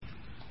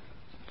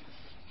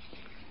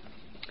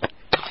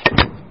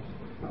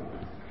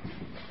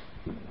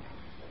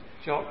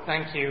Jock,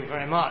 thank you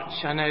very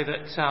much. I know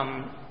that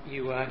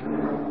you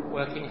were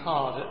working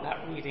hard at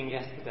that reading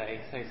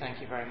yesterday, so thank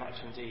you very much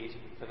indeed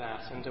for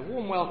that. And a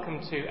warm welcome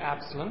to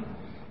Absalom.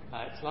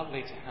 It's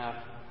lovely to have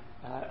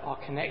our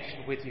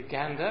connection with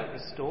Uganda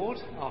restored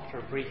after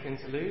a brief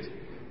interlude.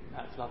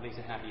 It's lovely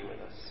to have you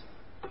with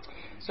us.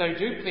 So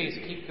do please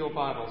keep your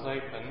Bibles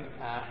open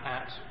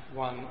at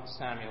 1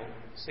 Samuel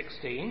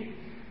 16,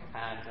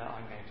 and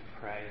I'm going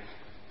to pray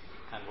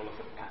and we'll look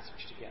at the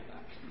passage together.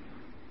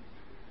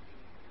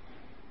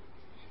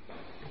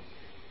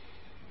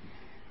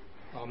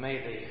 Oh,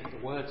 may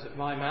the words of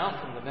my mouth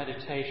and the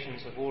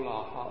meditations of all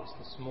our hearts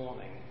this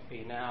morning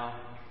be now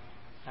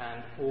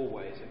and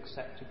always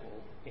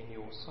acceptable in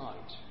your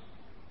sight,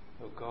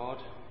 O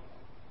God,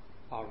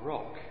 our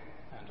rock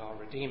and our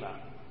Redeemer.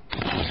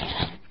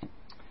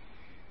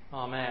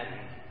 Amen.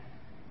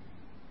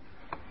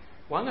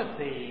 One of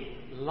the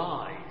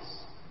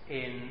lies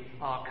in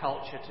our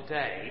culture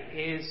today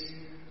is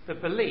the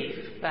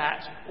belief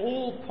that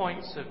all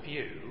points of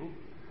view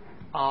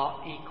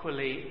are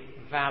equally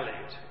valid.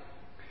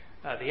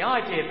 The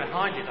idea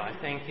behind it, I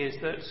think, is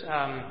that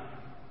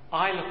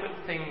I look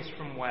at things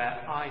from where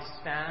I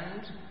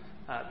stand,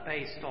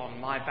 based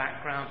on my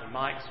background and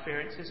my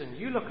experiences, and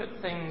you look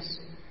at things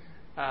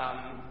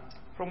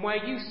from where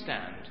you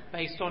stand,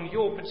 based on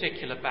your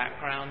particular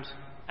background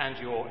and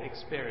your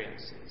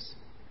experiences.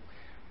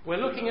 We're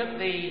looking at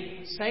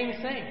the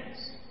same things.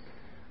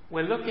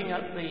 We're looking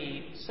at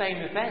the same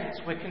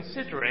events. We're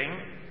considering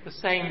the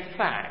same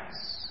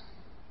facts.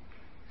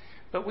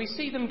 But we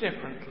see them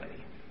differently.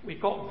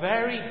 We've got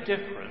very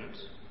different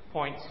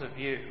points of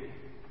view.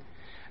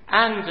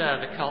 And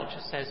the culture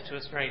says to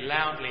us very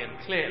loudly and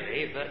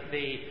clearly that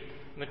the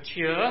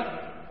mature,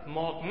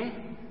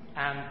 modern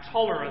and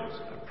tolerant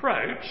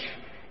approach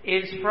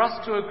is for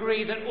us to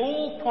agree that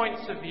all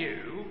points of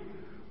view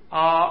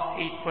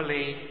are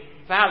equally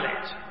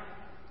valid.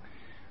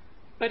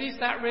 But is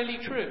that really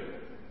true?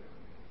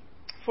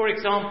 For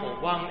example,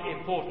 one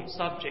important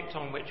subject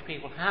on which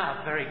people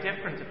have very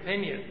different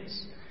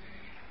opinions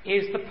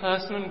is the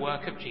person and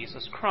work of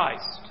Jesus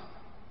Christ.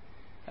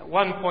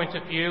 One point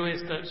of view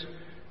is that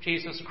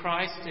Jesus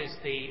Christ is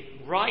the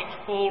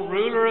rightful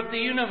ruler of the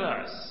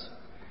universe,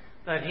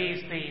 that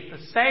he's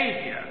the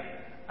saviour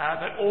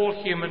that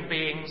all human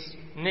beings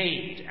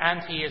need,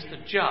 and he is the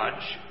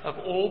judge of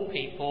all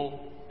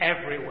people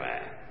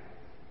everywhere.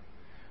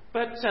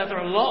 But there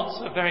are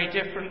lots of very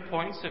different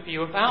points of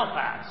view about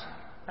that,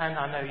 and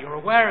I know you're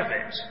aware of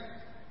it.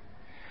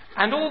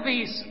 And all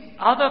these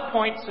other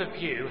points of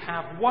view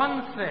have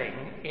one thing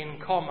in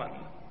common: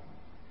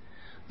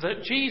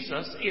 that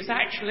Jesus is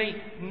actually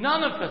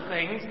none of the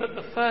things that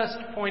the first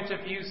point of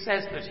view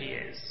says that he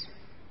is.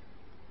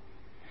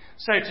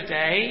 So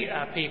today,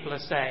 people are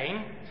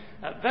saying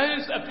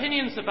those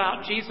opinions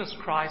about Jesus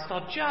Christ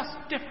are just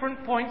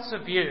different points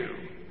of view.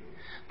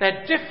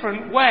 They're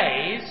different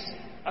ways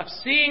of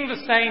seeing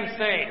the same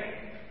thing,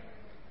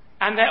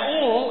 and they're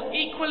all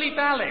equally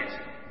valid.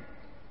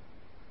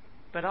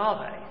 But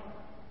are they?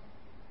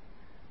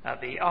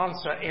 The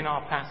answer in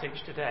our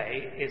passage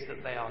today is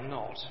that they are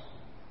not.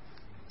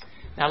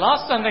 Now,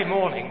 last Sunday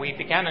morning we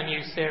began a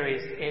new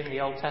series in the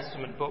Old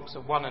Testament books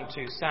of 1 and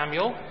 2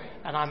 Samuel,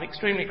 and I'm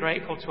extremely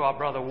grateful to our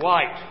brother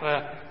White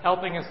for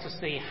helping us to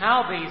see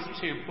how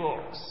these two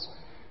books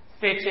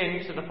fit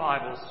into the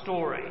Bible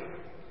story.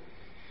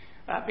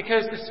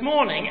 Because this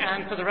morning,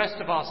 and for the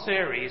rest of our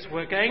series,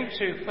 we're going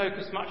to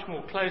focus much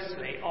more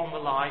closely on the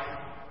life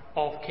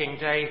of King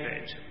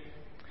David.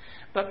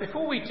 But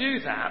before we do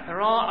that,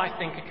 there are, I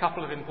think, a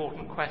couple of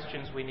important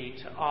questions we need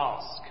to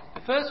ask.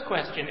 The first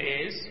question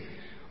is,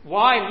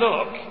 why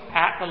look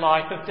at the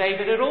life of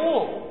David at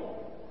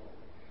all?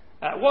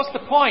 What's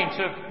the point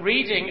of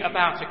reading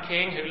about a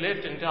king who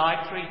lived and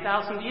died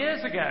 3,000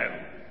 years ago?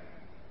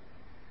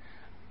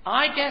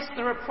 I guess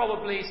there are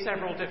probably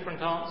several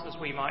different answers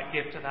we might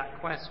give to that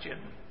question.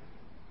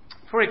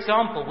 For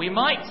example, we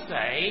might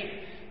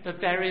say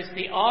that there is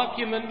the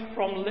argument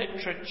from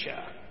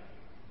literature.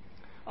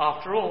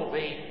 After all,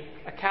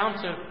 the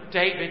account of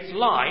David's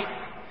life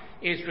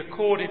is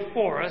recorded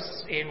for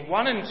us in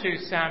 1 and 2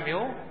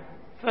 Samuel,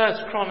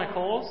 1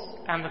 Chronicles,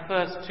 and the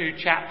first 2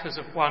 chapters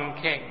of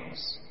 1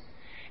 Kings.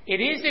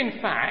 It is,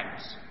 in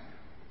fact,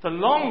 the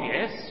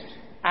longest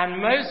and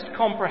most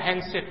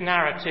comprehensive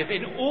narrative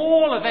in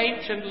all of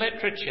ancient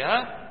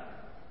literature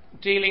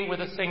dealing with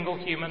a single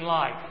human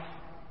life.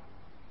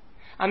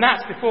 And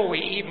that's before we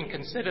even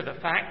consider the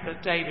fact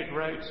that David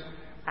wrote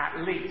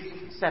at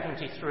least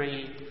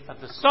 73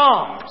 of the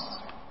Psalms.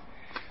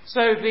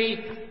 So the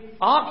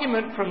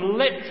argument from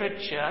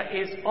literature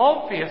is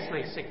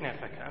obviously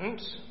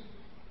significant,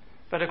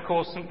 but of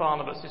course St.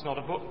 Barnabas is not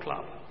a book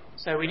club,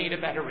 so we need a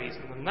better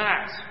reason than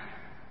that.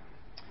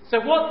 So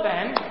what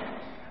then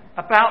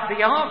about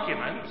the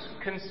argument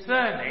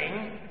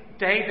concerning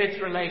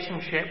David's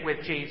relationship with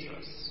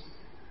Jesus?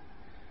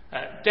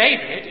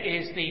 David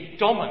is the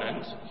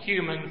dominant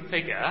human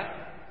figure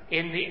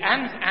in the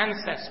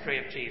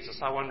ancestry of Jesus.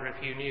 I wonder if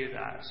you knew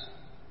that.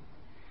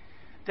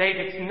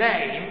 David's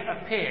name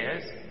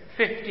appears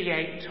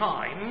 58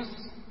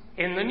 times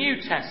in the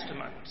New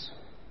Testament.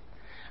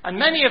 And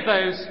many of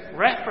those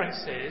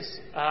references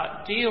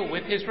deal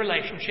with his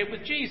relationship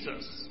with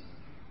Jesus.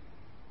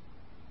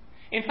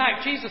 In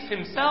fact, Jesus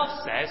himself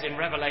says in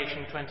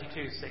Revelation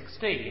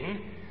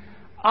 22:16,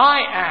 "I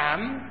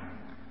am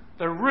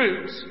the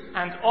root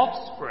and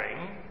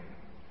offspring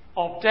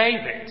of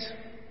David."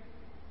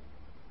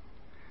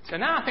 So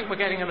now I think we're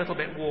getting a little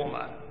bit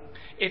warmer.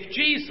 If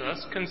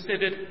Jesus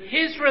considered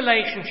his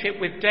relationship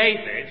with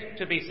David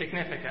to be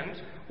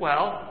significant,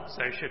 well,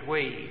 so should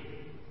we.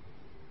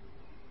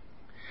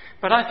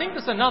 But I think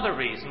there's another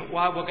reason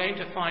why we're going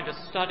to find a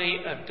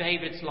study of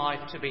David's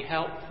life to be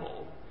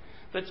helpful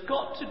that's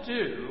got to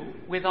do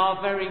with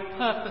our very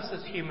purpose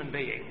as human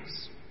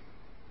beings.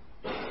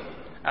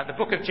 The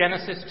book of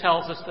Genesis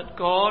tells us that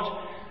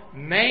God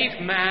made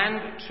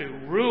man to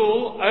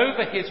rule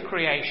over his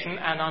creation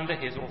and under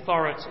his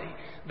authority.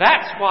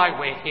 That's why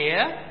we're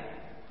here.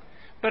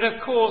 But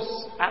of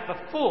course, at the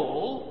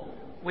fall,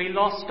 we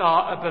lost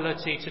our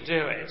ability to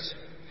do it.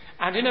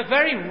 And in a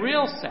very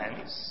real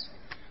sense,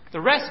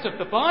 the rest of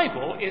the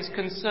Bible is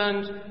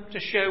concerned to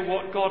show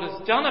what God has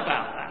done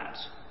about that,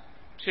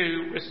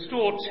 to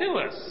restore to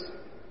us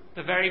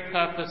the very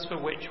purpose for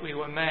which we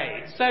were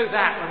made. So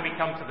that when we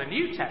come to the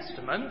New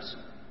Testament,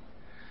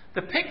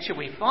 the picture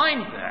we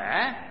find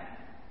there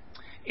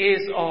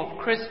is of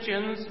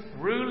Christians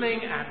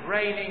ruling and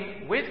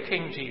reigning with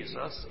King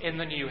Jesus in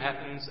the new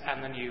heavens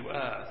and the new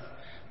earth.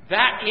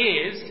 That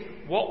is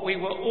what we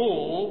were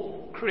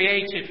all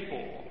created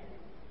for.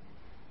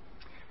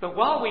 But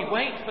while we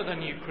wait for the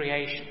new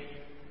creation,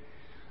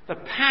 the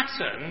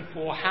pattern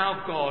for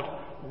how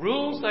God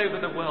rules over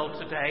the world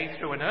today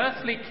through an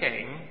earthly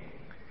king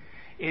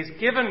is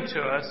given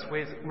to us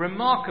with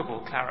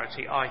remarkable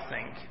clarity, I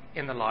think,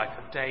 in the life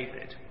of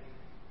David.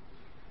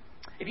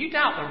 If you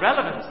doubt the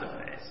relevance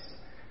of this,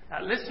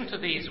 listen to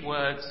these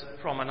words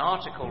from an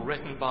article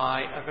written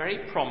by a very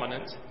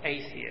prominent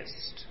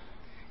atheist.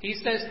 He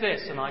says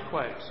this, and I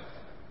quote,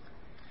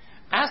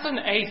 "As an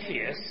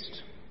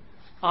atheist,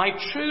 I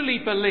truly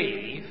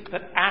believe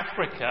that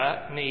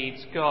Africa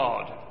needs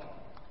God.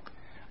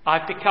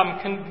 I've become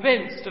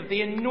convinced of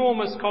the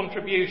enormous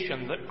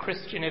contribution that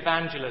Christian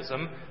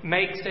evangelism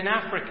makes in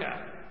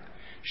Africa,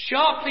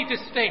 sharply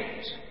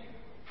distinct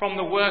from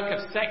the work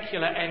of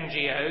secular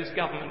NGOs,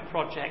 government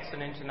projects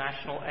and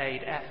international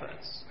aid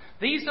efforts.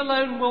 These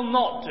alone will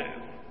not do.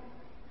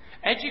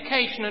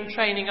 Education and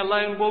training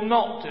alone will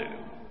not do.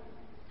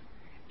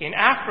 In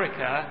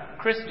Africa,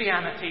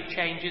 Christianity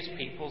changes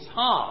people's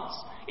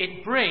hearts.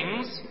 It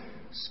brings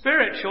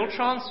spiritual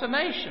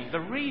transformation.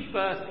 The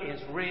rebirth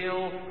is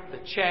real, the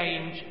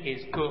change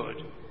is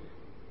good."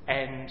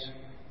 End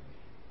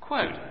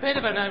quote. Bit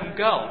of an own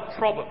goal,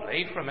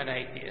 probably, from an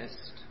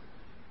atheist.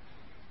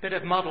 Bit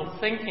of muddled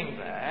thinking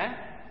there.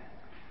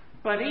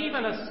 But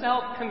even a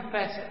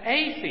self-confessed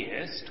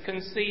atheist can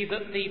see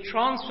that the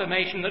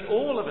transformation that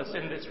all of us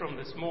in this room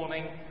this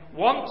morning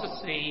want to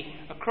see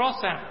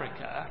across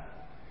Africa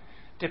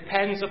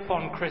depends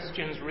upon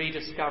Christians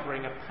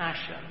rediscovering a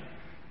passion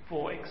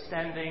for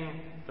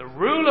extending the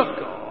rule of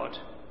God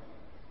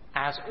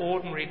as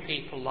ordinary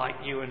people like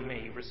you and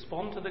me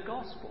respond to the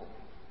gospel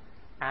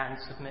and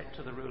submit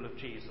to the rule of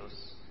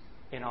Jesus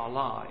in our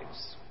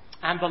lives.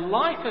 And the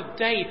life of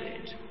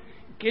David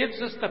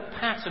gives us the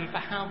pattern for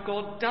how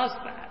God does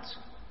that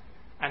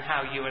and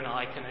how you and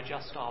I can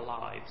adjust our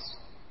lives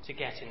to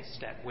get in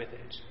step with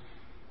it.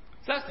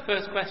 So that's the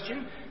first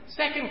question.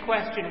 Second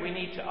question we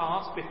need to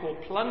ask before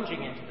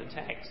plunging into the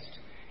text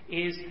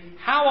is,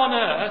 how on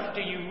earth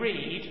do you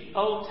read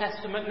Old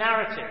Testament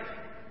narrative?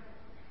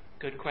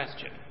 Good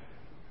question.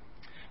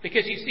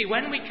 Because you see,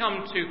 when we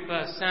come to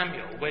 1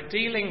 Samuel, we're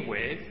dealing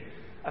with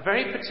a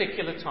very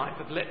particular type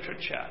of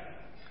literature.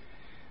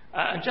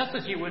 And just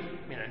as you would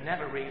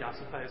never read, I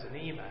suppose, an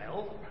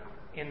email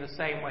in the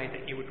same way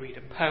that you would read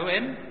a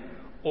poem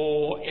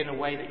or in a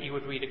way that you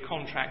would read a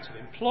contract of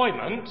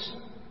employment,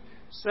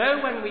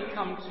 so when we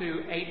come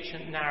to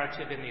ancient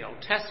narrative in the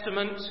Old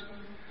Testament,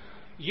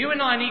 you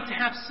and I need to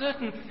have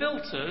certain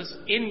filters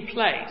in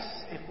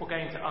place if we're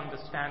going to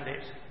understand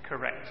it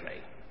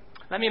correctly.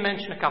 Let me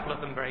mention a couple of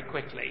them very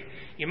quickly.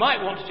 You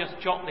might want to just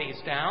jot these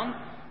down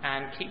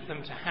and keep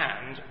them to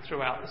hand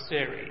throughout the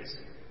series.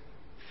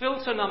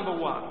 Filter number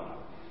one.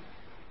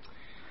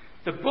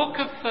 The book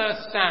of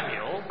 1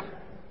 Samuel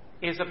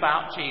is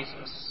about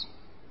Jesus.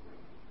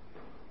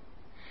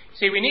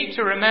 See, we need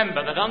to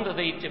remember that under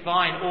the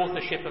divine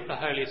authorship of the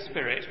Holy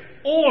Spirit,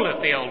 all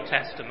of the Old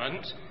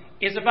Testament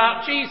is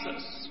about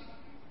Jesus.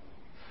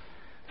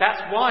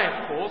 That's why,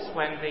 of course,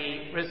 when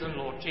the risen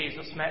Lord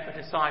Jesus met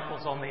the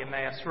disciples on the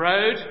Emmaus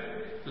Road,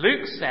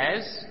 Luke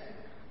says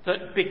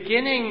that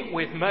beginning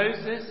with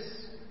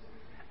Moses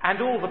and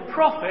all the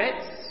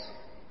prophets,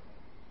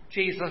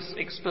 Jesus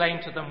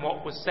explained to them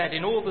what was said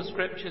in all the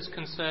scriptures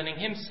concerning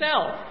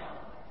himself.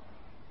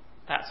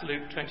 That's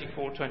Luke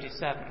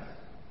 24:27.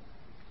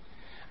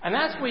 And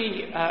as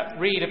we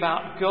read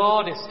about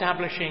God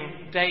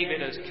establishing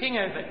David as king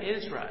over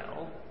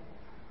Israel,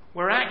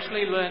 we're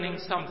actually learning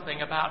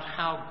something about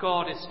how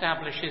God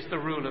establishes the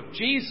rule of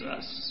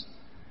Jesus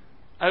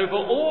over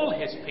all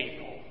his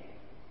people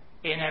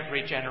in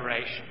every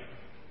generation.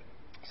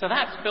 So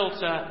that's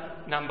filter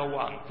number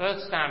one.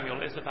 1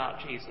 Samuel is about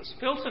Jesus.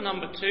 Filter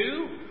number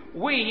two,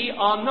 we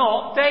are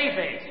not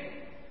David.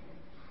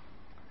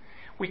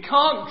 We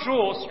can't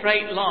draw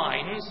straight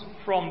lines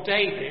from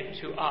David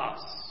to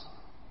us.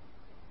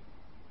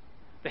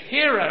 The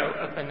hero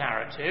of the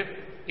narrative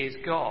is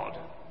God.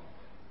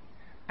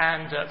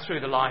 And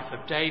through the life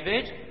of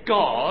David,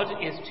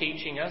 God is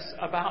teaching us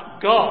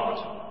about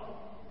God.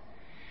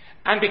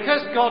 And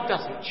because God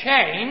doesn't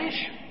change,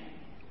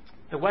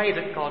 the way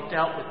that God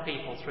dealt with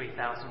people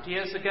 3,000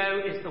 years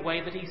ago is the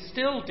way that he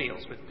still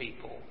deals with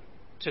people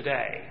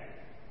today.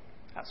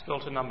 That's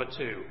filter number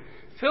two.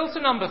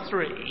 Filter number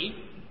three,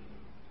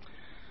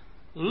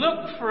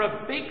 look for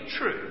a big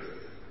truth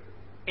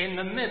in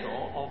the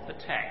middle of the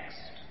text.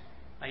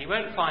 Now, you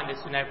won't find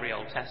this in every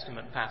Old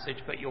Testament passage,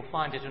 but you'll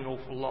find it an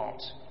awful lot.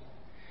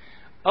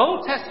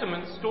 Old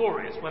Testament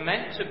stories were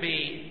meant to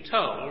be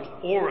told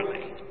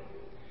orally.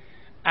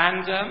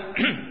 And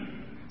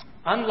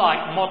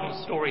unlike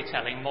modern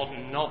storytelling,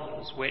 modern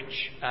novels,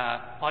 which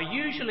are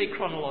usually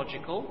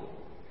chronological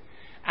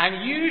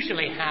and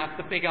usually have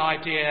the big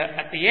idea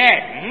at the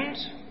end,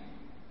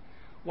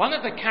 one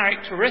of the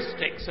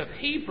characteristics of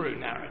Hebrew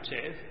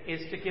narrative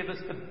is to give us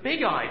the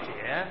big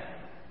idea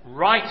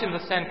right in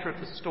the centre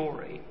of the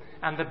story.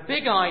 And the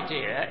big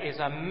idea is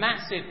a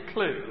massive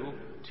clue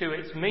to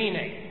its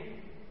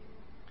meaning.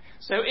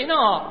 So in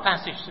our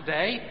passage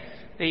today,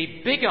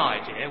 the big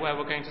idea, where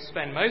we're going to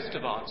spend most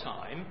of our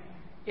time,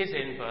 is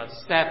in verse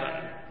 7,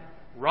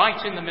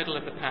 right in the middle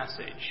of the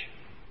passage.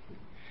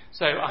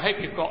 So I hope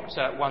you've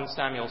got 1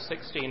 Samuel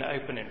 16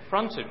 open in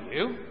front of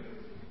you.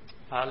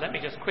 Let me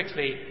just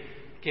quickly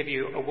give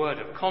you a word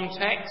of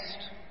context.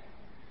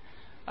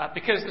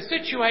 Because the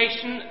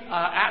situation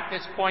at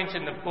this point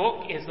in the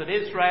book is that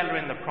Israel are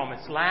in the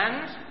Promised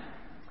Land.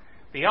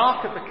 The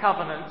Ark of the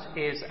Covenant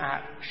is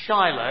at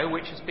Shiloh,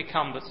 which has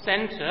become the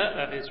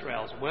centre of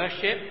Israel's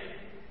worship.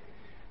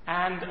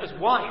 And as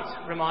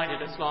White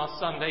reminded us last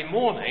Sunday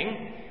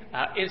morning,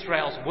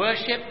 Israel's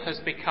worship has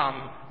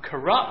become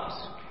corrupt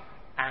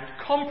and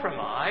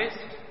compromised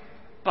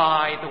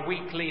by the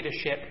weak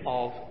leadership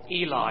of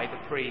Eli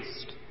the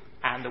priest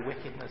and the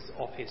wickedness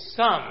of his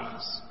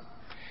sons.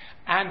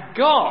 And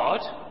God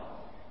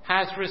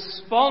has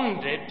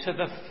responded to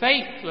the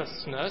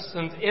faithlessness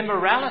and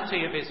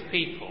immorality of his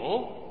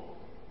people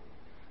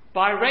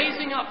by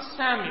raising up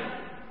Samuel.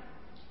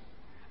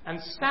 And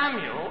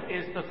Samuel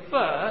is the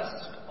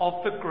first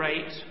of the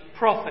great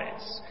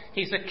prophets.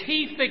 He's a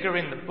key figure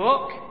in the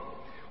book.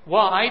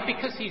 Why?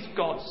 Because he's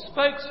God's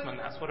spokesman.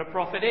 That's what a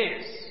prophet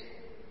is.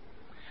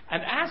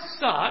 And as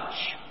such,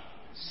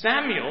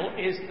 Samuel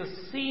is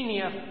the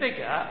senior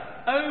figure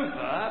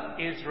over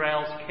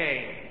Israel's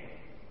king.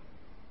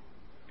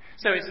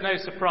 So it's no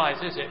surprise,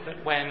 is it,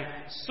 that when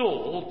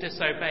Saul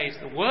disobeys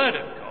the word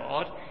of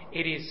God,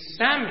 it is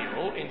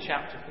Samuel in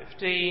chapter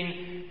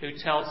 15 who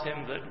tells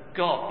him that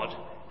God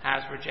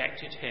has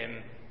rejected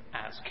him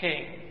as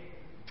king.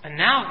 And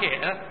now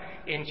here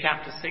in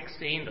chapter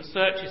 16, the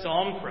search is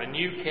on for a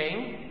new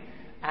king.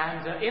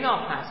 And in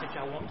our passage,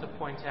 I want to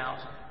point out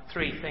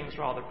three things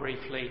rather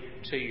briefly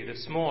to you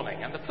this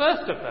morning. And the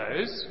first of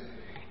those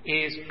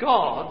is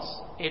God's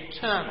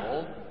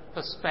eternal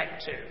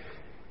perspective.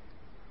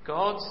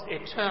 God's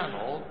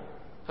eternal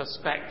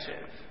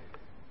perspective.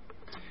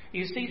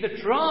 You see,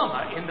 the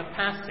drama in the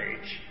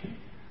passage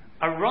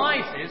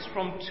arises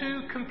from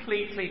two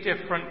completely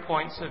different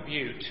points of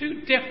view,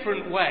 two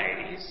different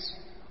ways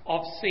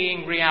of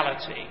seeing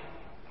reality.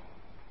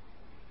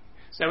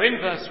 So in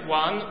verse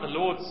 1, the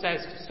Lord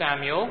says to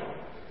Samuel,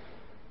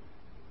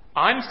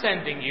 I'm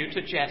sending you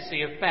to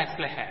Jesse of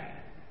Bethlehem.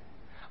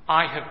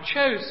 I have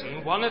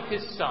chosen one of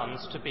his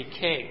sons to be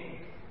king.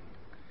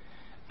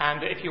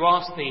 And if you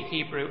ask the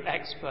Hebrew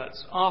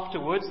experts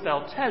afterwards,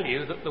 they'll tell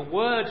you that the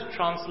word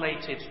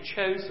translated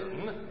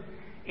chosen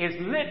is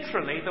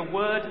literally the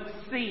word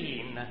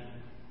seen.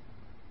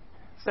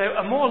 So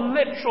a more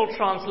literal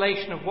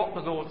translation of what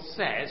the Lord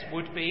says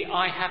would be,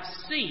 I have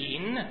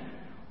seen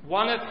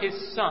one of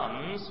his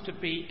sons to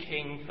be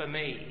king for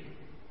me.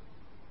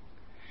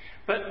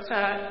 But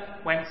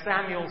when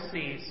Samuel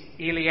sees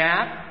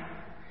Eliab,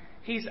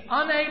 he's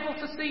unable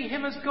to see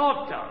him as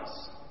God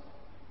does.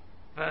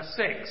 Verse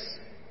 6.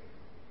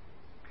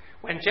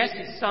 When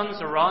Jesse's sons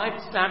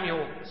arrived,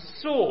 Samuel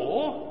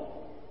saw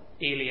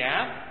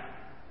Eliab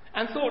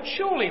and thought,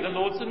 surely the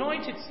Lord's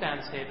anointed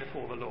stands here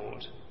before the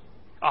Lord.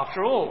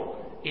 After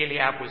all,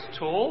 Eliab was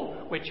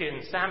tall, which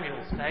in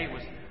Samuel's day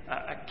was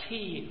a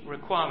key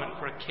requirement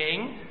for a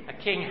king. A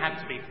king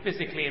had to be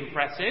physically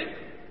impressive.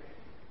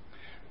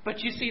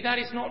 But you see, that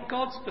is not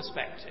God's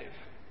perspective.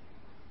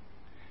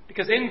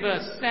 Because in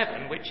verse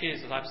 7, which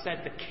is, as I've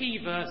said, the key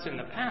verse in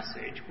the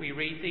passage, we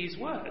read these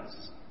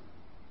words.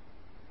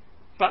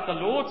 But the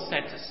Lord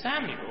said to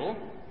Samuel,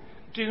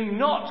 do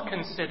not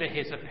consider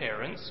his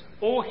appearance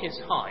or his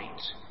height,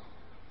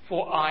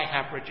 for I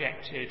have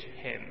rejected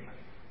him.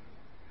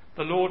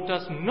 The Lord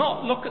does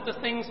not look at the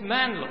things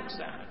man looks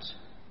at.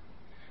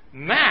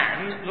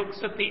 Man looks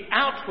at the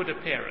outward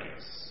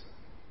appearance,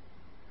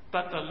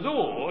 but the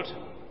Lord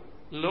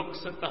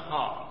looks at the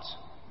heart.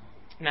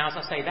 Now, as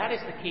I say, that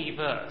is the key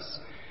verse.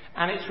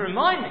 And it's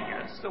reminding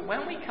us that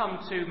when we come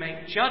to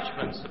make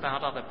judgments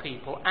about other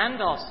people and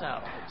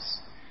ourselves,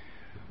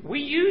 we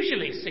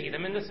usually see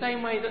them in the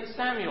same way that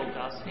Samuel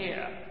does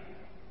here.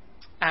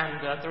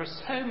 And there are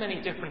so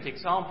many different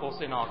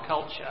examples in our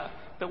culture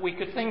that we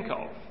could think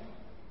of.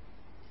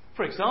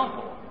 For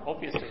example,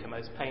 obviously the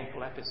most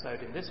painful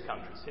episode in this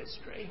country's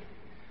history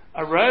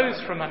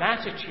arose from an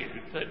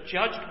attitude that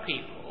judged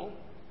people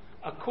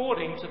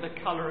according to the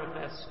colour of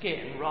their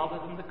skin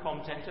rather than the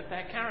content of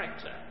their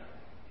character.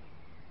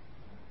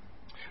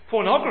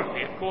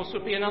 Pornography, of course,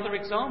 would be another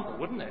example,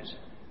 wouldn't it?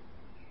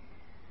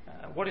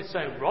 What is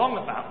so wrong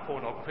about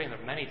pornography, and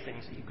there are many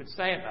things that you could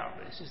say about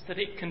this, is that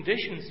it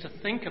conditions to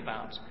think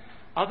about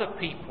other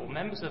people,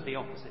 members of the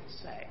opposite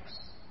sex,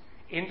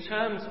 in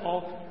terms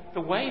of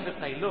the way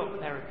that they look,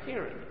 their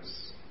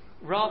appearance,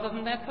 rather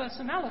than their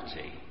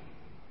personality.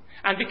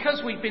 And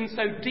because we've been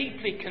so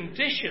deeply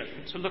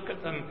conditioned to look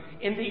at them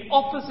in the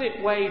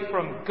opposite way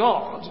from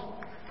God,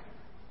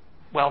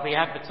 well, the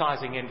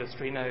advertising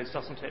industry knows,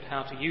 doesn't it,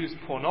 how to use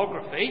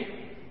pornography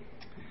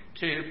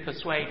to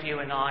persuade you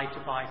and I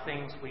to buy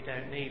things we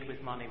don't need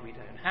with money we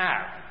don't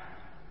have.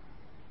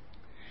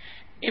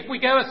 If we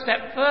go a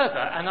step further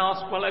and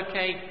ask, well,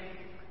 okay,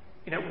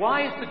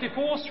 why is the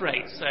divorce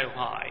rate so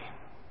high?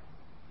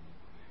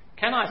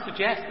 Can I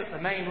suggest that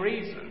the main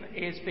reason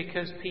is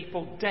because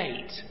people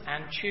date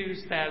and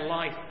choose their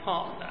life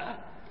partner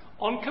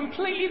on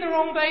completely the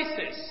wrong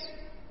basis?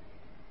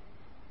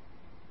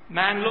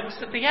 Man looks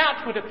at the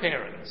outward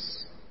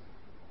appearance,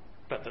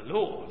 but the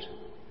Lord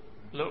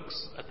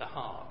looks at the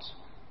heart.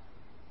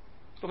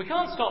 But we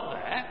can't stop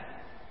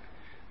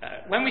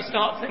there. When we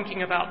start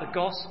thinking about the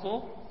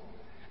gospel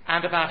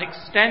and about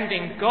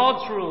extending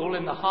God's rule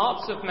in the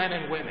hearts of men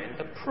and women,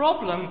 the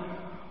problem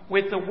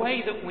with the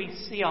way that we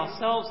see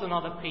ourselves and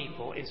other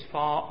people is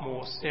far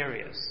more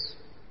serious.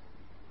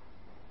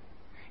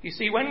 You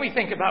see, when we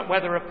think about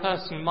whether a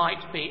person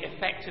might be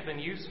effective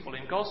and useful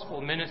in gospel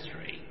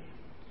ministry,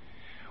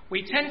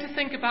 we tend to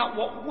think about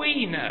what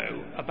we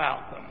know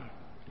about them,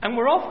 and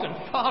we're often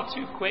far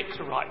too quick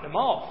to write them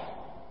off.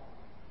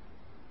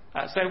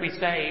 So we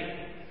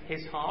say,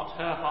 his heart,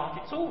 her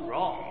heart, it's all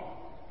wrong.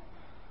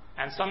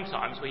 And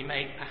sometimes we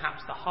make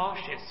perhaps the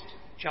harshest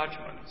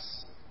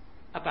judgments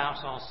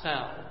about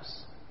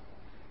ourselves.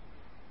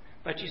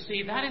 But you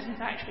see, that isn't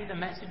actually the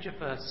message of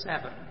verse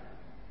 7.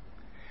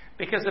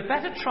 Because a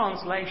better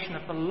translation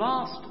of the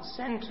last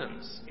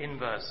sentence in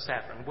verse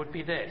 7 would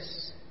be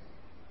this: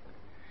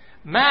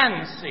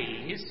 man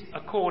sees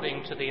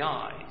according to the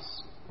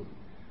eyes,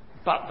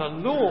 but the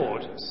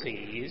Lord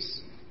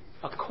sees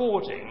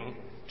according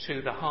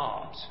to the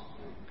heart.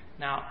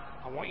 Now,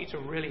 I want you to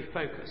really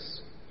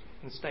focus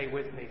and stay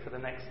with me for the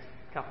next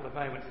couple of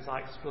moments as I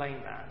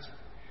explain that.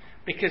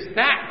 Because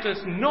that does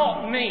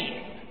not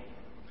mean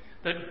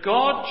that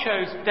God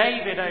chose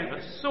David over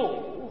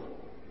Saul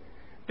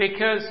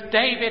because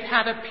David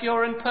had a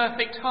pure and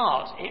perfect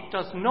heart. It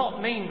does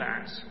not mean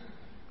that.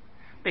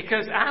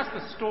 Because as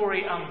the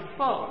story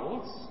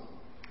unfolds,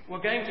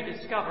 we're going to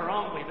discover,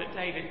 aren't we, that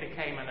David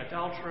became an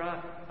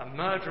adulterer, a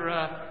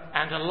murderer,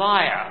 and a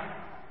liar.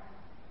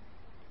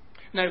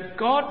 No,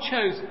 God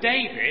chose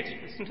David,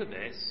 listen to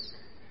this,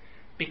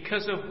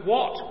 because of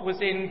what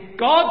was in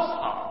God's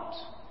heart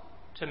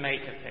to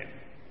make of him.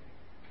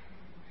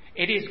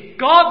 It is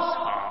God's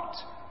heart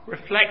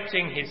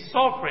reflecting his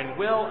sovereign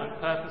will and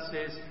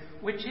purposes,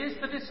 which is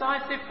the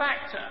decisive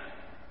factor.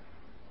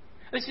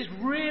 This is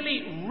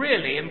really,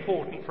 really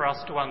important for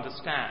us to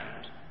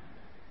understand.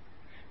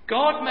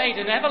 God made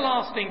an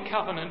everlasting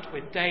covenant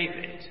with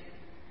David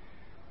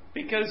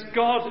because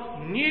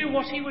God knew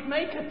what he would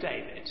make of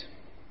David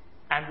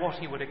and what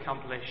he would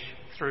accomplish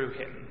through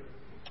him.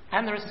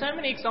 And there are so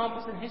many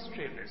examples in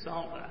history of this,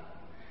 aren't there?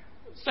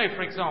 So,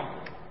 for example,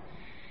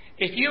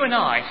 if you and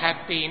I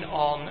had been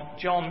on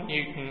John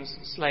Newton's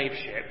slave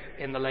ship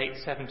in the late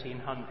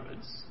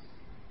 1700s,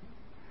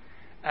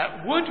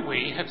 would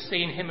we have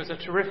seen him as a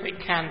terrific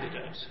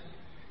candidate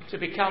to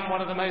become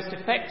one of the most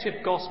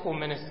effective gospel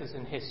ministers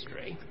in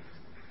history,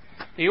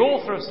 the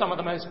author of some of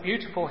the most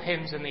beautiful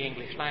hymns in the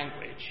English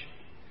language,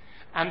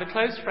 and the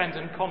close friend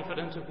and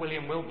confidant of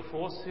William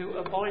Wilberforce, who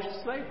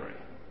abolished slavery?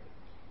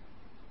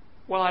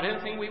 Well, I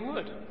don't think we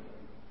would.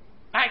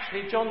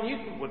 Actually, John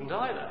Newton wouldn't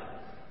either.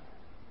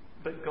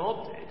 But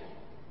God did.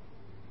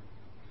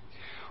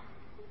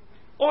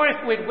 Or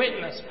if we'd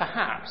witnessed,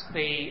 perhaps,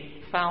 the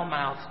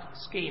foul-mouthed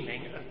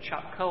scheming of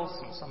Chuck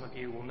Colson. Some of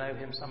you will know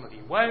him, some of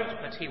you won't,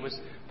 but he was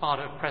part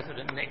of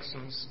President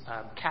Nixon's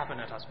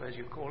cabinet, I suppose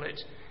you'd call it,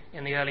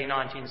 in the early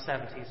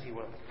 1970s. He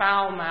was a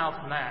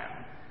foul-mouthed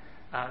man,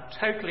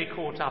 totally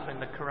caught up in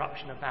the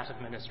corruption of that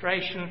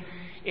administration.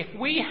 If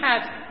we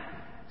had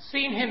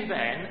seen him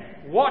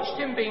then, watched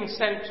him being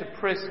sent to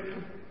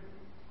prison,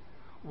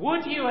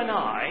 would you and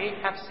I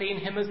have seen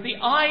him as the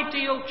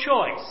ideal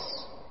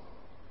choice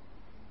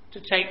to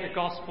take the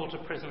gospel to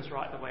prisons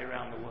right the way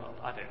around the world?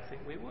 I don't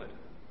think we would.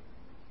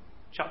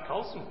 Chuck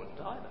Colson wouldn't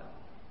either.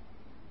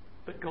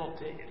 But God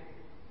did.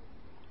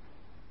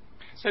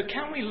 So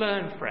can we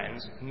learn,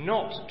 friends,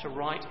 not to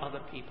write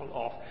other people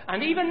off,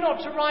 and even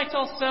not to write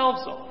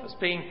ourselves off as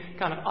being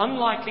kind of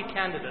unlikely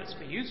candidates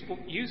for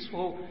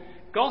useful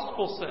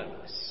gospel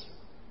service?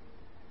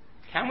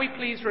 Can we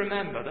please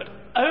remember that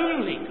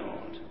only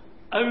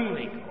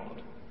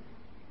God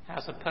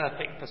has a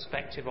perfect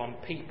perspective on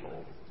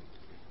people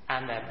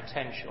and their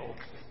potential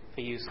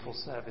for useful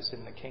service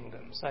in the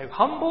kingdom? So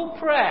humble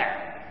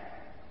prayer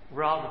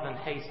rather than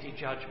hasty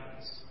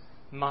judgments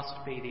must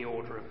be the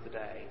order of the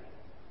day.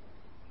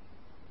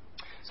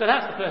 So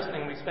that's the first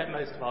thing we spent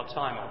most of our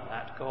time on,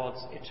 that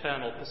God's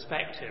eternal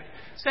perspective.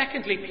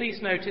 Secondly,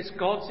 please notice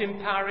God's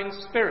empowering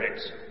spirit.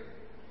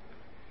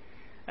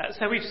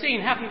 So we've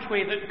seen, haven't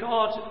we, that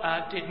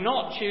God did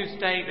not choose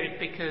David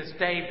because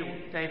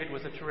David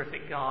was a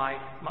terrific guy,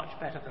 much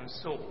better than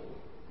Saul.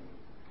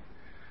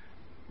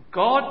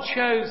 God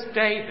chose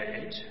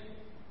David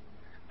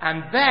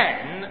and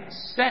then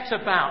set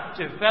about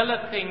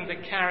developing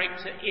the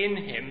character in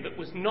him that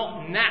was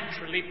not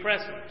naturally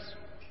present.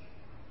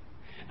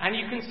 And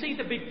you can see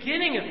the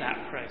beginning of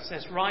that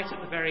process right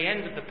at the very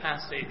end of the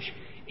passage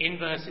in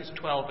verses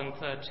 12 and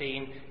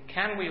 13.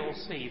 Can we all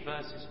see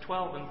verses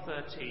 12 and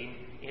 13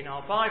 in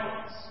our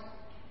Bibles?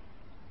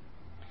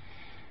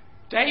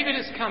 David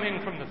has come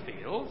in from the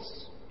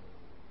fields,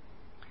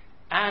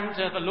 and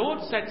the Lord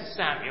said to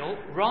Samuel,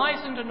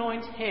 "Rise and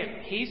anoint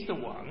him, he's the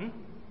one."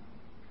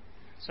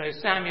 So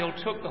Samuel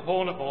took the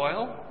horn of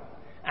oil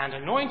and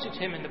anointed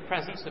him in the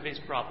presence of his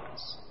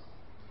brothers.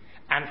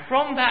 And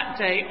from that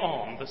day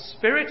on, the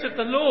Spirit of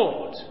the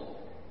Lord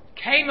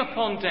came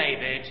upon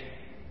David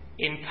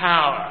in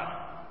power.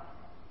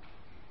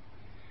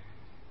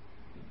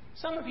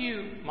 Some of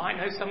you might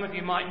know, some of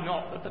you might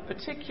not, that the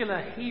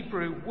particular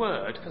Hebrew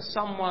word for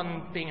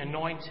someone being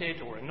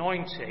anointed or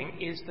anointing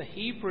is the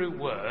Hebrew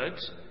word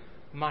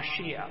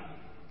Mashiach,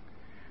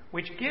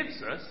 which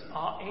gives us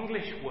our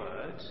English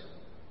word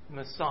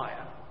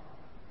Messiah.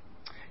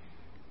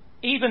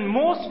 Even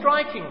more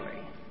strikingly,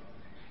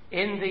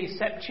 in the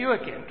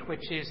Septuagint,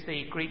 which is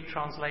the Greek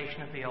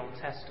translation of the Old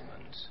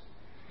Testament,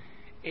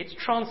 it's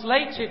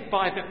translated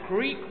by the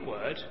Greek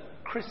word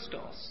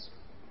Christos.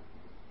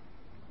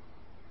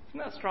 Isn't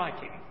that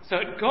striking? So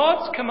at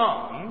God's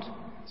command,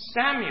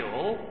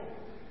 Samuel,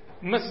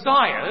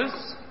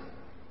 Messiahs,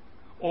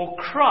 or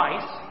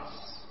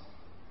Christs,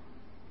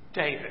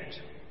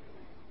 David.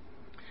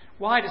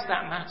 Why does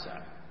that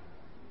matter?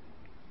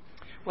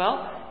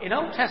 Well, in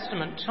Old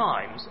Testament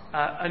times,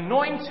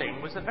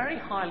 anointing was a very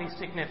highly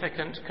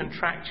significant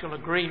contractual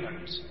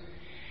agreement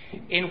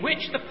in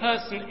which the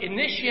person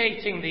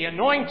initiating the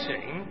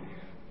anointing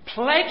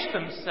pledged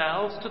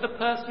themselves to the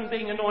person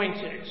being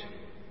anointed.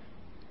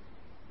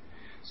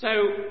 So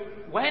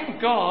when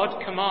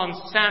God commands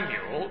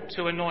Samuel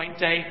to anoint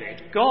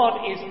David,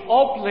 God is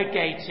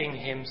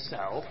obligating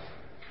himself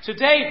to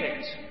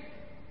David.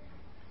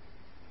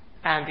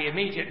 And the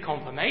immediate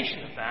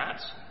confirmation of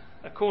that,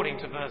 according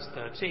to verse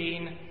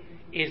 13,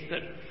 is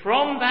that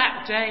from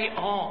that day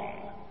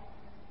on,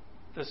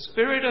 the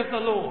Spirit of the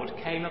Lord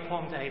came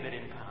upon David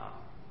in power.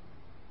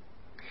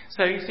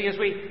 So you see, as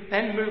we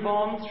then move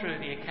on through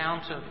the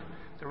account of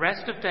the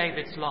rest of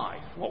David's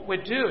life, what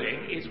we're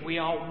doing is we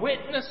are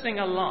witnessing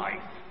a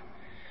life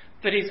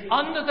that is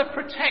under the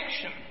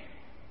protection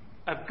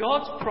of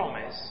God's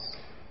promise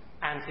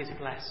and his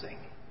blessing.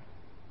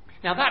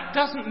 Now that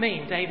doesn't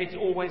mean David's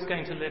always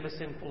going to live a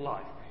sinful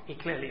life. He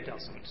clearly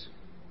doesn't.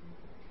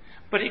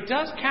 But it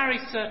does carry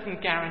certain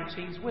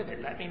guarantees with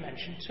it. Let me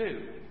mention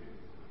two.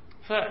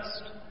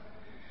 First,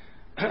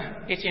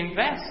 it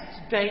invests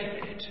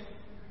David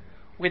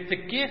with the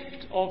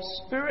gift of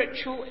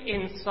spiritual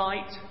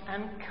insight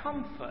and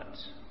comfort.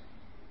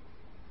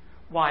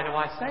 Why do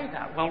I say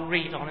that? Well,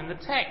 read on in the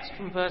text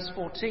from verse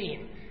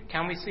 14.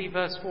 Can we see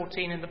verse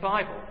 14 in the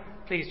Bible?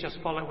 Please just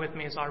follow with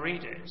me as I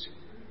read it.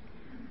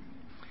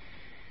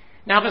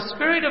 Now the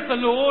Spirit of the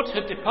Lord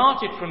had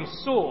departed from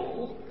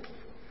Saul,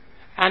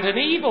 and an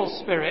evil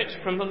spirit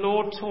from the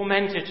Lord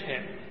tormented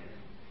him.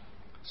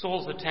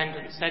 Saul's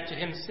attendant said to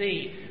him,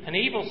 "See, an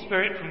evil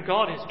spirit from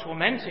God is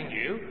tormenting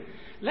you.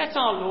 Let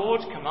our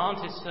Lord command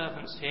his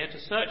servants here to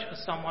search for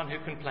someone who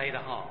can play the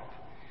harp.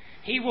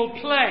 He will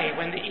play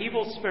when the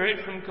evil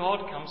spirit from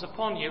God comes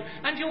upon you,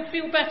 and you'll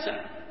feel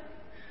better."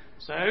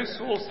 So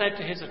Saul said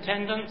to his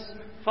attendants,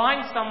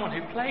 "Find someone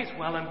who plays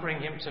well and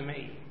bring him to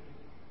me."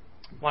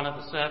 One of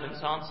the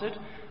servants answered,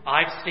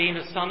 "I've seen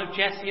a son of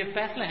Jesse of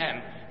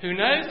Bethlehem who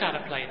knows how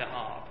to play the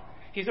harp.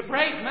 He's a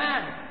brave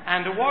man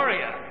and a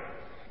warrior.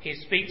 He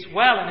speaks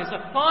well and is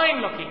a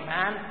fine-looking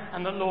man,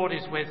 and the Lord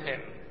is with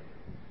him."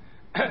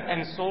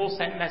 And Saul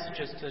sent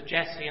messengers to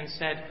Jesse and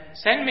said,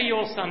 "Send me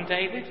your son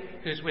David,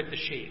 who's with the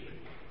sheep."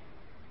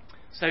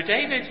 So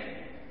David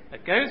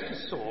goes to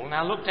Saul.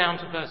 Now look down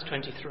to verse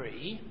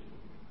 23.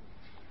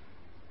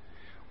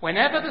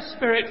 Whenever the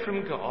Spirit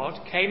from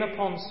God came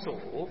upon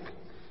Saul,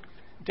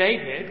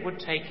 David would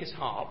take his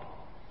harp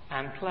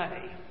and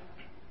play.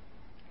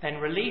 then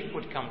relief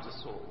would come to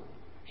Saul.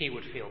 He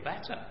would feel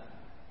better,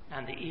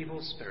 and the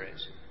evil spirit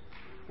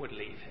would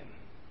leave him.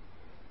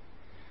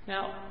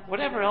 Now,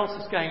 whatever else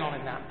is going on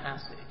in that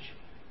passage,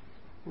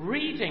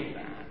 reading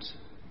that,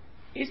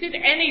 is it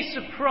any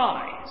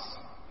surprise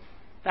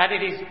that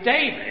it is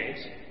David,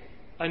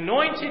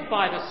 anointed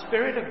by the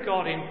Spirit of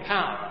God in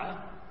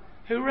power,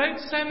 who wrote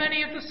so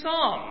many of the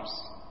Psalms?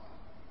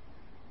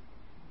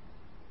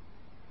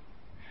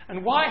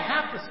 And why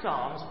have the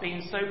Psalms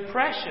been so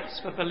precious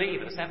for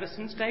believers ever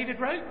since David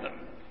wrote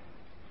them?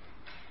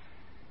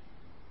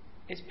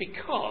 It's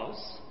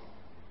because,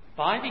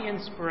 by the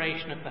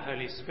inspiration of the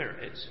Holy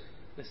Spirit,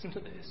 listen to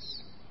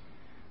this,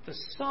 the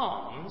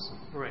Psalms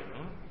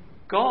bring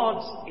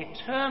God's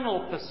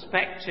eternal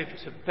perspective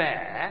to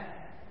bear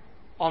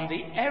on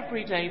the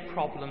everyday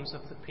problems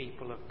of the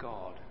people of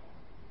God.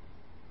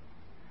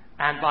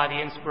 And by the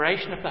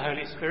inspiration of the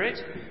Holy Spirit,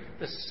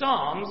 the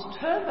Psalms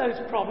turn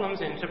those problems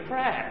into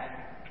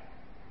prayer.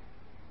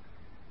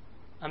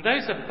 And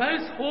those are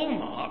both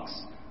hallmarks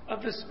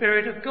of the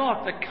Spirit of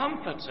God, the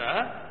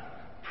Comforter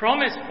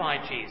promised by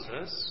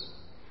Jesus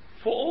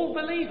for all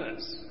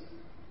believers.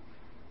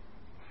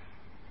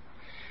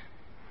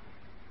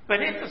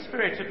 But if the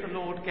Spirit of the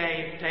Lord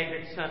gave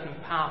David certain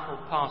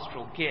powerful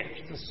pastoral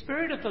gifts, the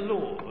Spirit of the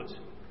Lord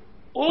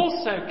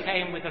also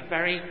came with a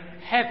very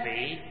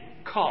heavy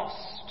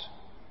cost.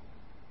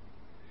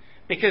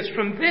 Because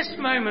from this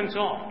moment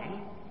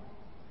on,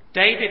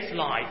 David's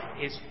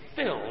life is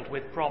filled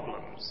with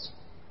problems.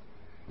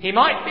 He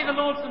might be the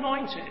Lord's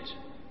anointed.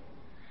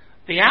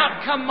 The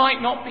outcome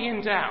might not be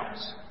in doubt.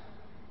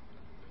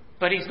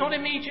 But he's not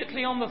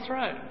immediately on the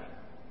throne.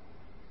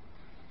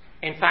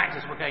 In fact,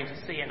 as we're going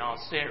to see in our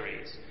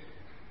series,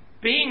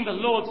 being the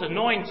Lord's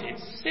anointed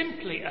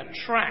simply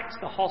attracts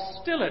the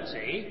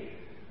hostility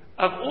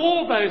of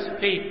all those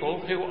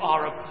people who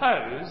are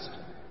opposed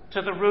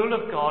to the rule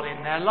of God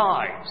in their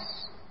lives.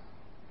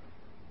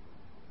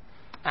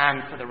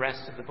 And for the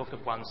rest of the book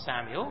of 1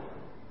 Samuel,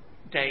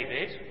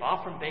 David,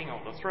 far from being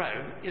on the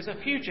throne, is a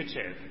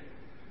fugitive,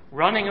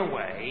 running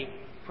away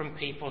from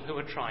people who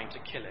are trying to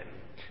kill him.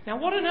 Now,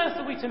 what on earth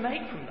are we to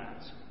make from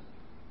that?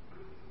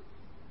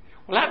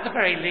 Well, at the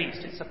very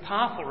least, it's a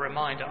powerful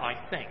reminder,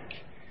 I think,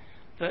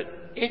 that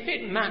if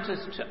it matters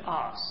to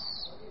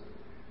us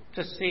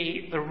to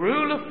see the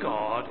rule of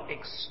God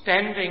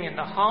extending in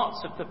the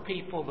hearts of the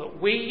people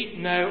that we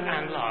know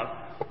and love,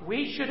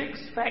 we should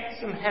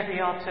expect some heavy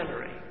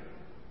artillery.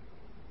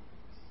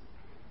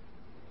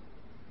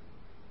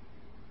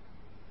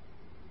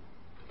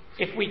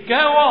 If we go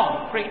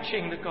on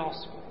preaching the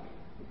gospel,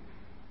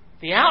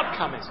 the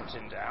outcome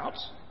isn't in doubt,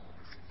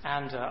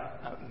 and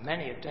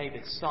many of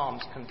David's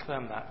psalms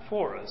confirm that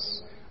for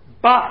us,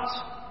 but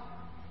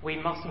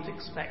we mustn't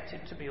expect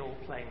it to be all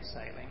plain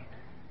sailing.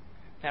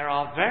 There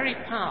are very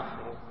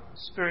powerful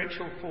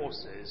spiritual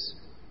forces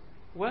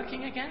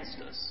working against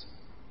us.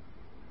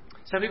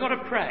 So we've got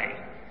to pray,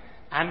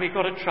 and we've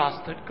got to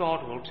trust that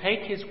God will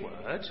take his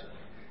word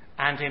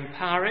and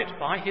empower it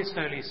by his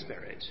Holy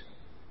Spirit,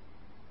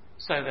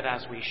 so that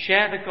as we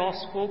share the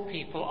gospel,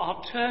 people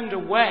are turned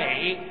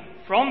away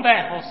from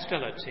their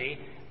hostility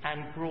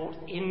and brought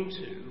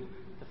into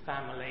the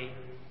family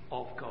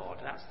of God.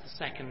 That's the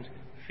second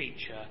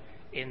feature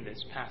in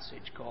this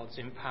passage, God's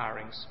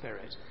empowering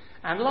spirit.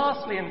 And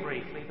lastly and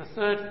briefly, the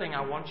third thing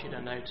I want you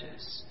to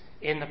notice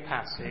in the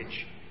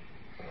passage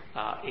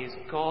is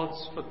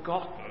God's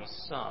forgotten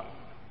Son.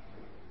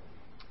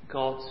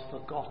 God's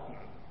forgotten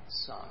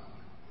Son.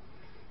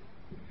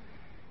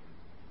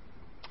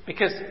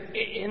 Because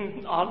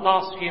in our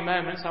last few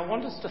moments, I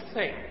want us to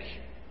think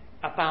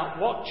about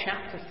what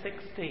chapter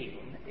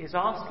 16 is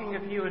asking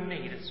of you and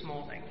me this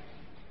morning.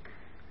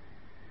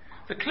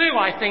 The clue,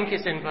 I think,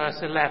 is in verse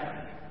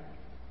 11.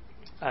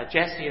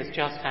 Jesse has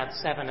just had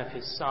 7 of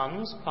his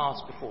sons pass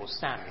before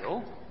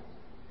Samuel.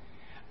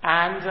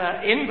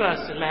 And in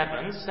verse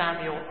 11,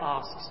 Samuel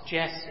asks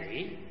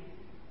Jesse,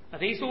 "Are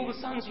these all the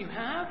sons you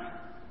have?"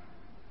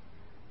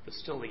 "But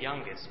still the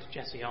youngest,"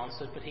 Jesse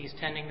answered, "but he's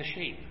tending the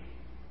sheep."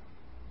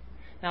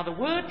 Now, the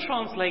word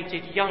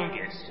translated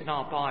youngest in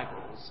our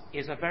Bibles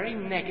is a very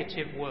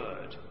negative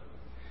word.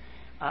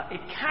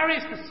 It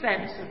carries the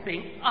sense of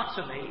being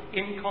utterly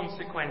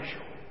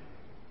inconsequential.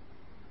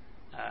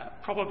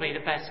 Probably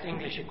the best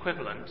English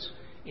equivalent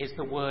is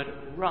the word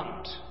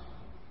runt.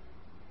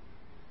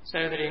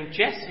 So that in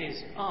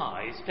Jesse's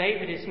eyes,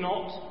 David is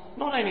not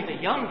only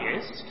the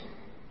youngest,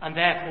 and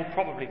therefore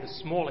probably the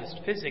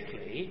smallest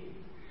physically,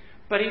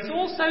 but he's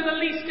also the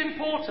least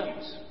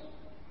important.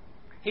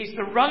 He's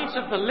the runt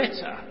of the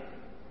litter.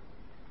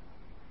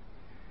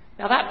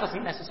 Now, that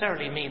doesn't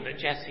necessarily mean that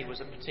Jesse was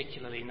a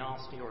particularly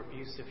nasty or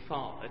abusive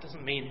father. It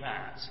doesn't mean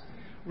that.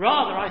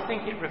 Rather, I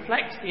think it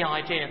reflects the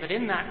idea that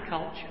in that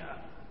culture,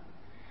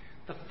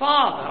 the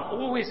father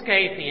always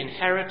gave the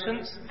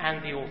inheritance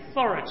and the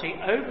authority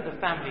over the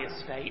family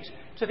estate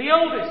to the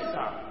oldest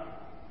son.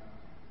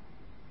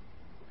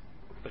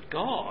 But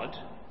God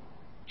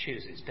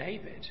chooses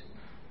David.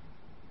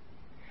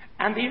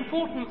 And the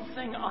important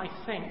thing, I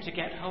think, to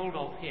get hold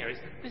of here is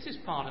that this is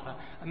part of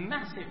a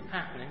massive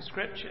pattern in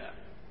Scripture.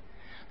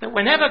 That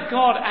whenever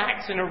God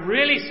acts in a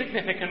really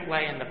significant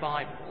way in the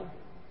Bible,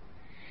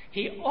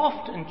 he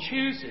often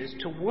chooses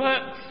to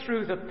work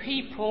through the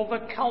people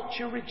the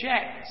culture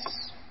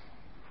rejects.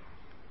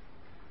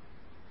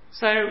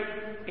 So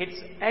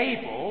it's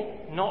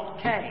Abel,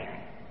 not Cain.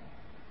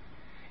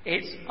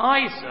 It's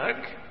Isaac,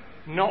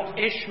 not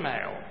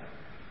Ishmael.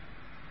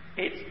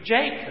 It's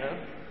Jacob,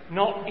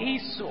 not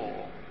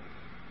Esau.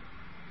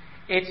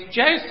 It's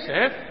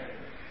Joseph,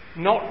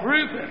 not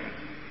Reuben.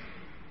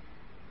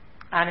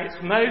 And it's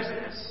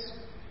Moses,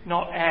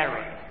 not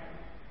Aaron.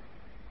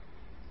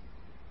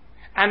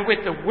 And with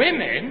the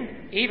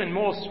women, even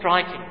more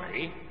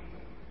strikingly,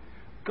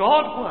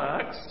 God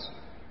works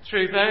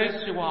through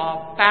those who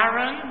are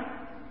barren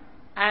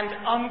and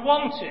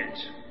unwanted.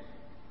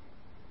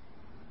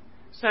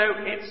 So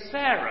it's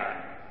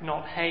Sarah,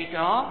 not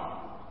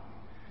Hagar,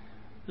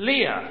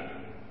 Leah,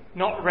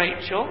 not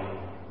Rachel,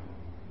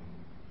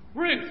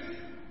 Ruth,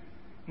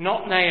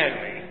 not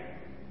Naomi,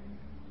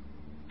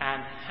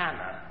 and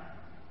Hannah,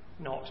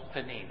 not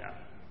Peninnah.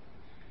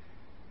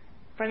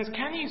 Friends,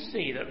 can you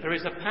see that there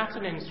is a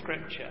pattern in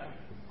Scripture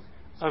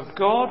of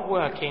God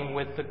working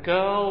with the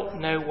girl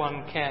no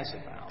one cares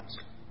about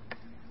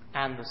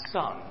and the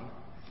son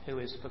who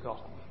is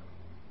forgotten?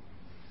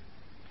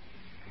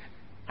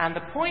 And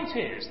the point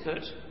is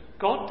that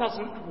God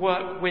doesn't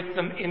work with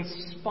them in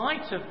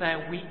spite of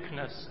their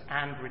weakness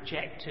and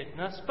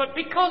rejectedness, but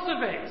because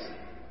of it.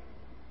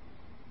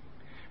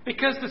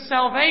 Because the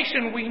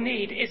salvation we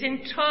need is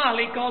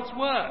entirely God's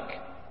work.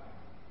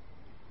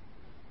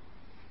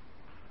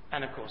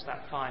 And of course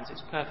that finds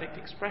its perfect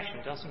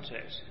expression, doesn't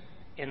it,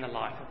 in the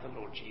life of the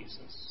Lord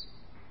Jesus.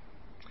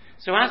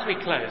 So as we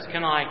close,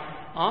 can I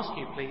ask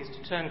you please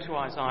to turn to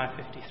Isaiah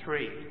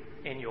 53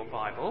 in your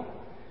Bible,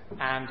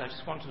 and I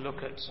just want to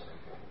look at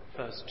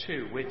verse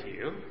 2 with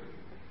you.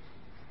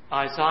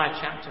 Isaiah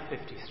chapter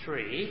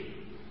 53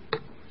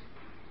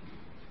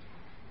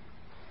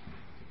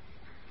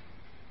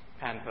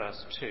 and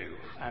verse 2,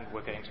 and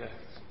we're going to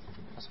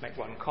just make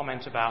one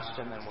comment about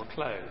it and then we'll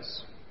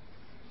close.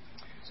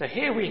 So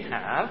here we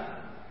have,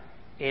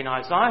 in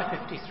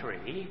Isaiah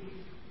 53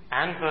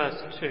 and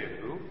verse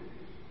 2,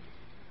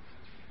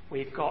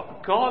 we've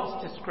got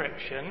Isaiah's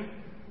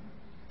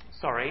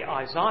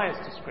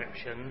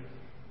description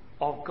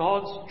of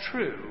God's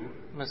true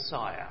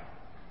Messiah.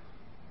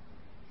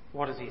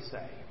 What does he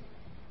say?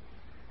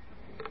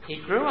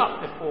 He grew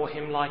up before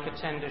him like a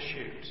tender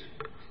shoot,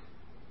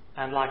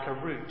 and like a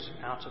root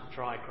out of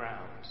dry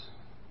ground.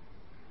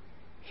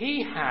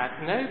 He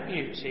had no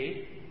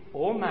beauty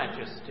or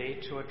majesty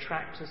to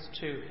attract us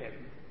to him.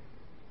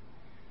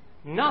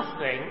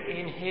 Nothing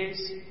in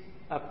his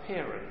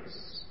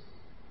appearance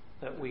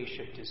that we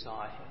should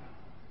desire him.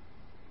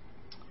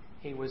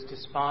 He was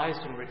despised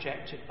and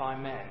rejected by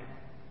men,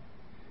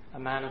 a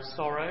man of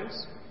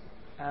sorrows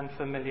and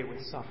familiar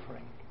with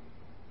suffering.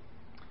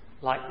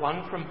 Like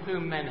one from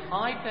whom men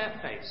hide their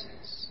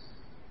faces,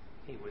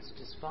 he was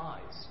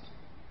despised,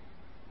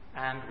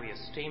 and we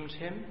esteemed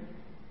him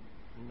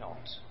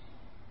not.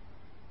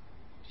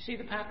 Do you see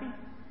the pattern?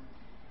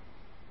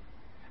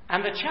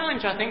 And the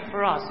challenge, I think,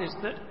 for us is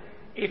that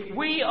if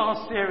we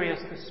are serious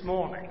this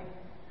morning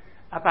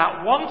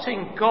about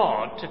wanting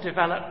God to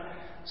develop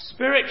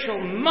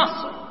spiritual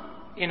muscle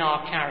in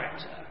our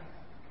character,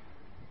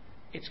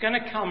 it's going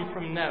to come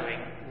from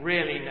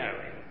really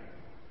knowing,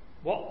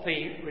 what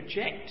the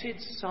rejected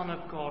Son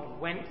of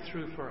God went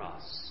through for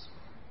us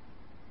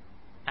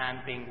and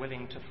being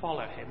willing to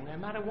follow him no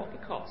matter what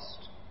the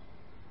cost.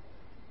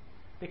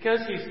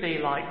 Because you see,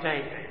 like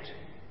David,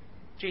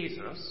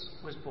 Jesus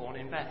was born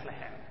in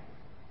Bethlehem.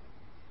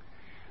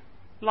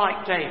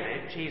 Like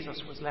David,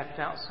 Jesus was left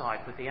outside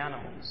with the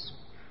animals.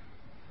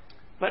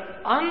 But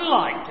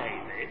unlike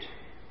David,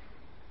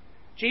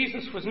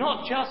 Jesus was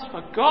not just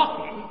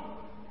forgotten,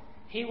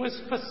 he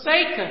was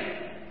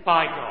forsaken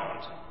by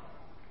God,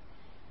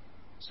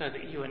 so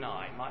that you and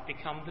I might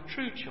become the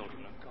true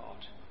children of God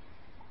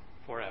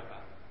forever.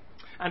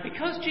 And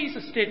because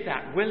Jesus did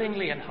that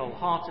willingly and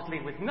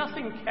wholeheartedly, with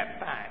nothing kept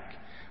back,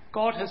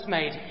 God has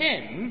made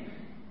him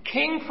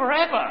king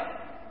forever.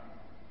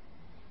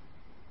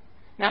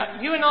 Now,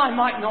 you and I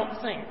might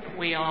not think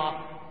we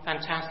are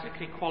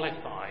fantastically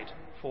qualified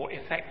for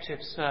effective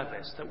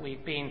service, that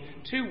we've been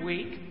too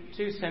weak,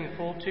 too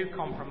sinful, too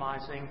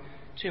compromising,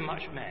 too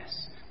much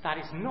mess. That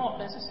is not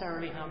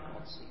necessarily how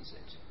God sees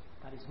it.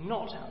 That is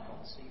not how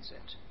God sees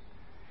it.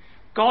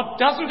 God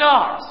doesn't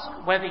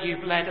ask whether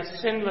you've led a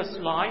sinless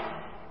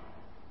life.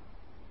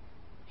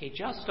 He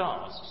just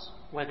asks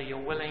whether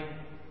you're willing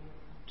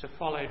to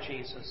follow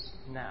Jesus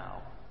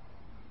now.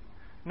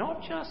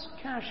 Not just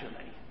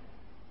casually,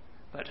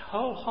 but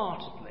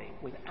wholeheartedly,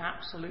 with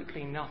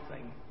absolutely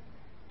nothing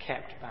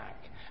kept back.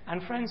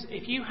 And friends,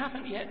 if you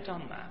haven't yet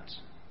done that,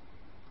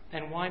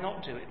 then why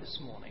not do it this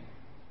morning?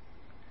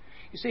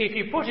 You see, if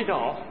you put it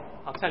off,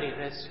 I'll tell you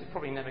this, you'll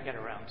probably never get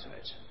around to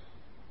it.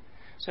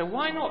 So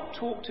why not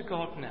talk to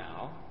God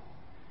now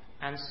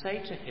and say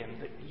to him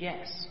that,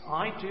 yes,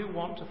 I do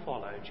want to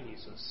follow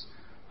Jesus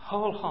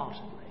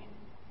wholeheartedly,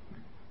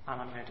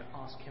 and I'm going to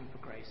ask him for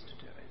grace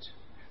to do it.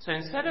 So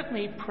instead of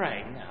me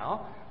praying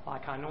now,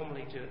 like I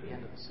normally do at the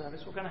end of the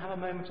service, we're going to have a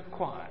moment of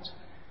quiet.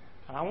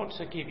 And I want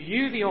to give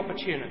you the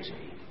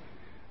opportunity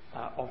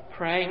of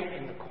praying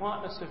in the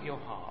quietness of your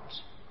heart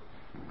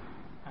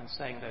and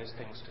saying those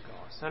things to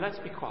God. So let's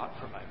be quiet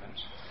for a moment.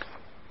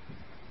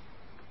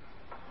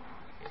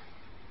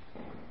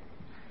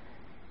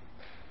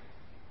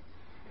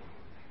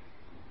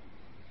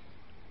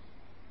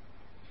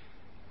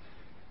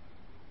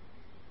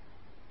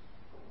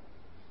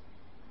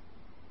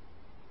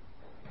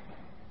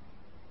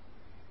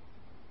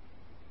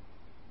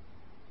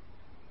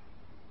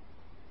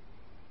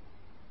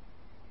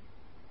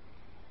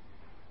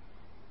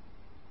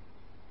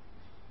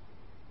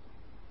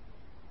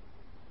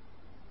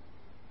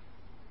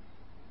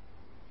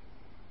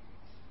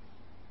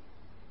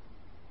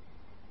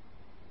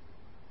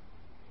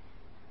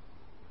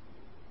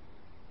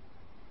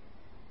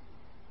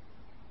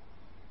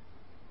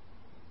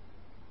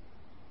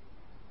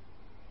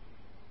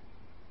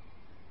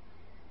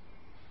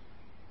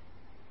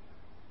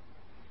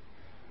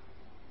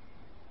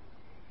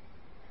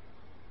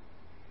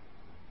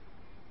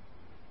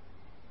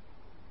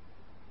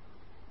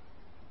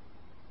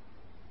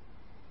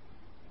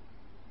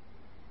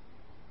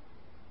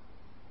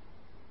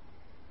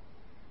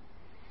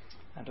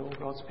 And all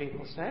God's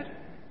people said,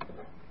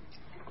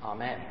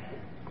 Amen.